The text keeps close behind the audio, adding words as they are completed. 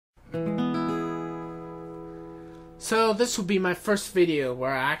So this will be my first video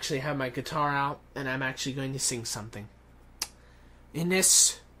where I actually have my guitar out and I'm actually going to sing something. And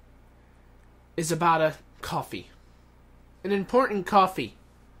this is about a coffee. An important coffee.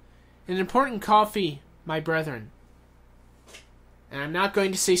 An important coffee, my brethren. And I'm not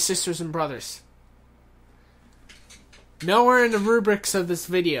going to say sisters and brothers. Nowhere in the rubrics of this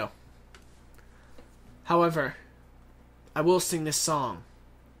video. However, I will sing this song.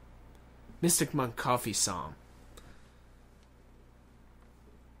 Mystic Monk Coffee Song.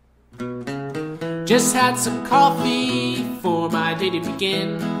 Just had some coffee for my day to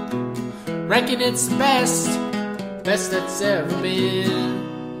begin. Reckon it's the best that's ever been.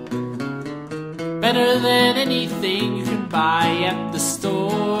 Better than anything you can buy at the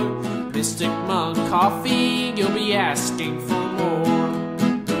store. Mystic Monk Coffee, you'll be asking for more.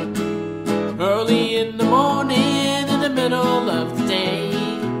 Early in the morning, in the middle of the day,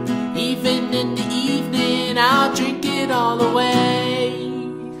 even in the evening, I'll drink it all away.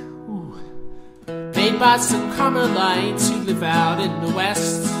 Ooh. Made by some Carmelites who live out in the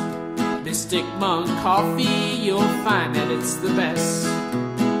West. Mystic Monk Coffee, you'll find that it's the best.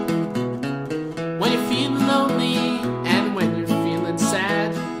 When you're feeling lonely and when you're feeling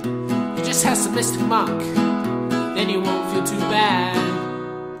sad, you just have some Mystic Monk, then you won't feel too bad.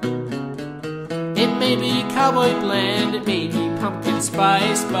 It may be cowboy blend, it may be pumpkin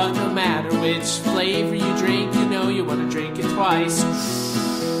spice, but no matter which flavor you drink, you know you want to drink it twice.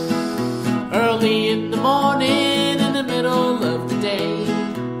 Early in the morning, in the middle of the day,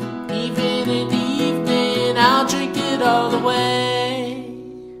 even in the evening, I'll drink it all away.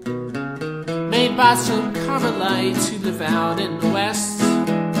 Made by some Carmelites who live out in the West.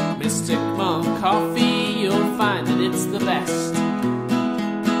 Mystic Monk Coffee, you'll find that it's the best.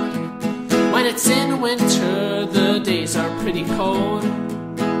 When it's in winter, the days are pretty cold,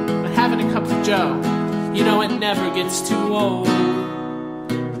 but having a cup of joe, you know it never gets too old.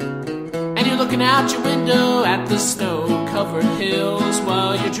 And you're looking out your window at the snow-covered hills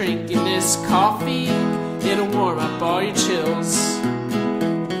while you're drinking this coffee. It'll warm up all your chills.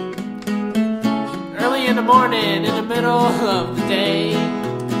 Early in the morning, in the middle of the day,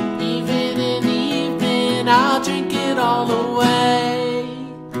 even in the evening, I'll drink it all away.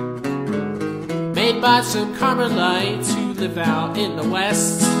 Made by some Carmelites who live out in the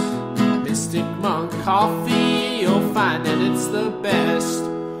West. Mystic Monk Coffee, you'll find that it's the best.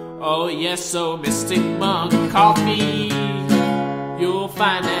 Oh yes, so Mystic Monk Coffee, you'll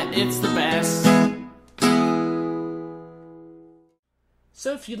find that it's the best.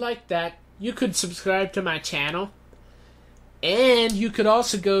 So if you like that, you could subscribe to my channel. And you could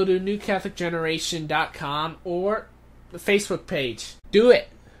also go to newcatholicgeneration.com or the Facebook page. Do it!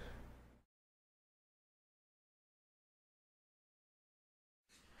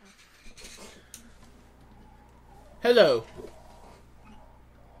 Hello.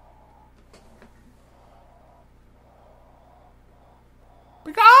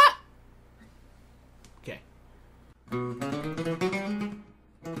 Okay.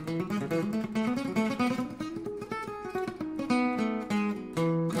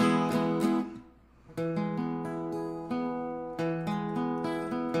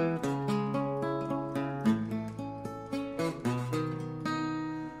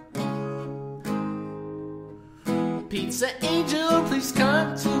 Pizza Angel, please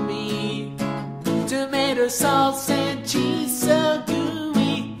come to me. Tomato sauce and cheese so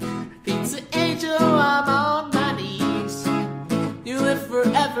gooey. Pizza Angel, I'm on my knees. You live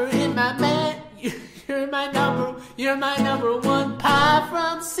forever in my man. You're my number one pie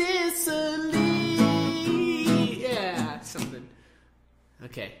from Sicily. Yeah, something.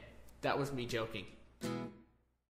 Okay, that was me joking.